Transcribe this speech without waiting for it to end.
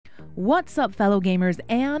What's up, fellow gamers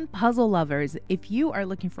and puzzle lovers? If you are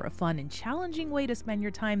looking for a fun and challenging way to spend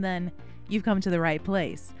your time, then you've come to the right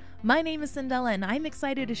place. My name is Sindella, and I'm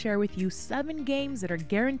excited to share with you 7 games that are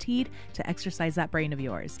guaranteed to exercise that brain of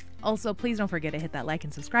yours. Also, please don't forget to hit that like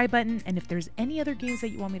and subscribe button, and if there's any other games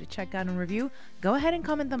that you want me to check out and review, go ahead and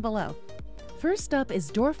comment them below. First up is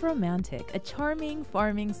Dorf Romantik, a charming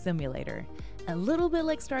farming simulator. A little bit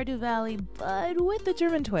like Stardew Valley, but with a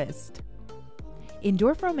German twist. In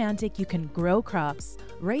Dorf Romantik, you can grow crops,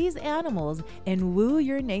 raise animals, and woo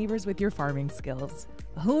your neighbors with your farming skills.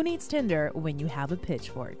 Who needs Tinder when you have a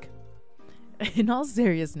pitchfork? In all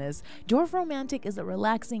seriousness, Dorf Romantik is a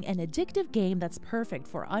relaxing and addictive game that's perfect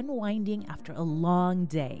for unwinding after a long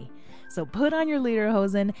day. So put on your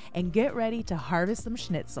lederhosen and get ready to harvest some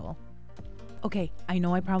schnitzel. Okay, I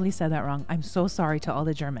know I probably said that wrong. I'm so sorry to all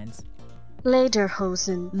the Germans.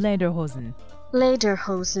 Lederhosen. Lederhosen.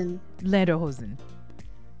 Lederhosen. Lederhosen.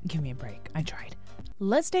 Give me a break. I tried.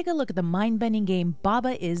 Let's take a look at the mind-bending game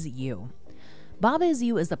Baba Is You. Baba Is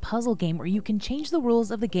You is a puzzle game where you can change the rules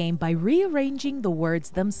of the game by rearranging the words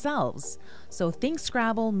themselves. So think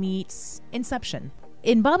Scrabble meets Inception.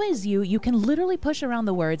 In Baba Is You, you can literally push around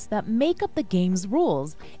the words that make up the game's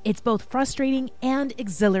rules. It's both frustrating and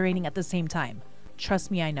exhilarating at the same time. Trust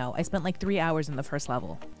me, I know. I spent like 3 hours in the first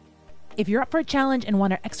level. If you're up for a challenge and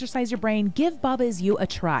want to exercise your brain, give Baba Is You a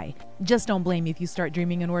try. Just don't blame me if you start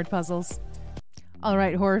dreaming in word puzzles.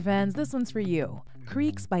 Alright, horror fans, this one's for you.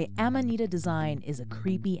 Creaks by Amanita Design is a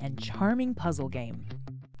creepy and charming puzzle game.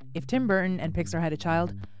 If Tim Burton and Pixar had a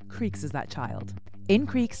child, Creaks is that child. In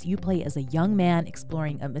Creaks, you play as a young man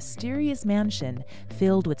exploring a mysterious mansion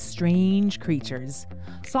filled with strange creatures.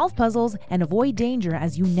 Solve puzzles and avoid danger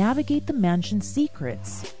as you navigate the mansion's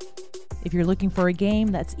secrets. If you're looking for a game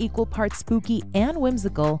that's equal parts spooky and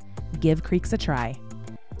whimsical, give Creaks a try.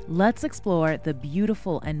 Let's explore the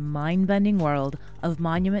beautiful and mind-bending world of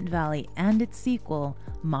Monument Valley and its sequel,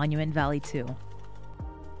 Monument Valley 2.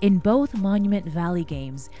 In both Monument Valley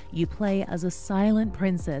games, you play as a silent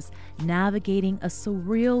princess navigating a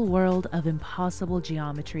surreal world of impossible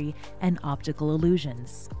geometry and optical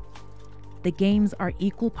illusions. The games are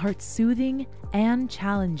equal parts soothing and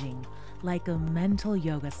challenging, like a mental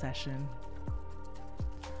yoga session.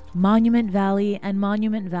 Monument Valley and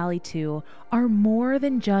Monument Valley 2 are more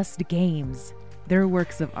than just games. They're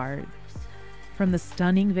works of art. From the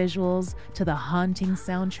stunning visuals to the haunting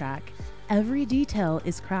soundtrack, every detail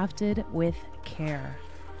is crafted with care.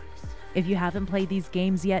 If you haven't played these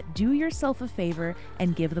games yet, do yourself a favor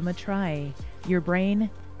and give them a try. Your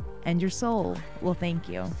brain and your soul will thank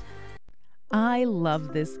you. I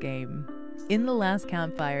love this game. In the Last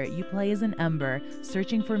Campfire, you play as an ember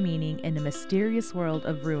searching for meaning in a mysterious world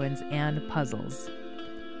of ruins and puzzles.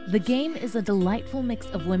 The game is a delightful mix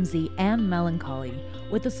of whimsy and melancholy,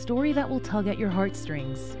 with a story that will tug at your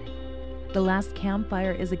heartstrings. The Last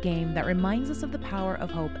Campfire is a game that reminds us of the power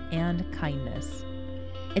of hope and kindness.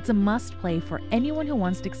 It's a must-play for anyone who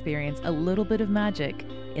wants to experience a little bit of magic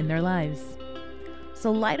in their lives.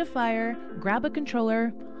 So light a fire, grab a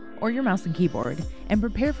controller, or your mouse and keyboard, and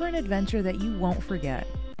prepare for an adventure that you won't forget.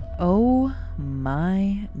 Oh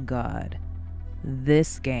my god.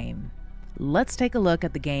 This game. Let's take a look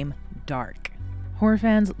at the game Darq. Horror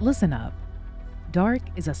fans, listen up. Darq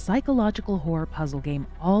is a psychological horror puzzle game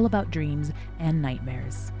all about dreams and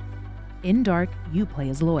nightmares. In Darq, you play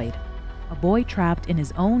as Lloyd, a boy trapped in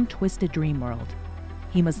his own twisted dream world.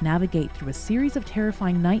 He must navigate through a series of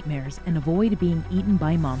terrifying nightmares and avoid being eaten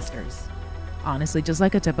by monsters. Honestly, just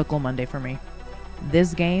like a typical Monday for me.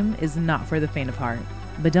 This game is not for the faint of heart.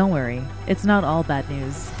 But don't worry, it's not all bad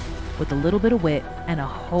news. With a little bit of wit and a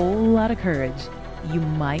whole lot of courage, you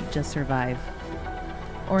might just survive.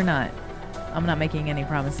 Or not. I'm not making any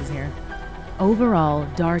promises here. Overall,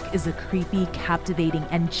 Darq is a creepy, captivating,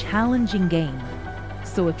 and challenging game.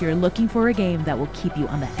 So if you're looking for a game that will keep you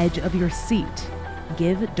on the edge of your seat,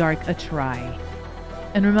 give Darq a try.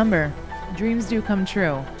 And remember, dreams do come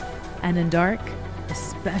true. And in Darq,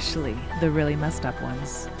 especially the really messed up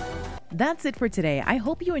ones. That's it for today. I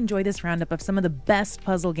hope you enjoyed this roundup of some of the best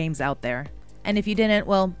puzzle games out there. And if you didn't,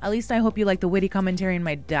 well, at least I hope you liked the witty commentary and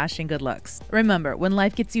my dashing good looks. Remember, when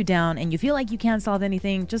life gets you down and you feel like you can't solve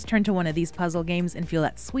anything, just turn to one of these puzzle games and feel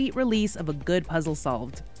that sweet release of a good puzzle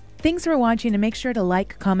solved. Thanks for watching, and make sure to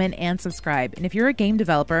like, comment, and subscribe. And if you're a game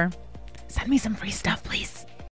developer, send me some free stuff, please.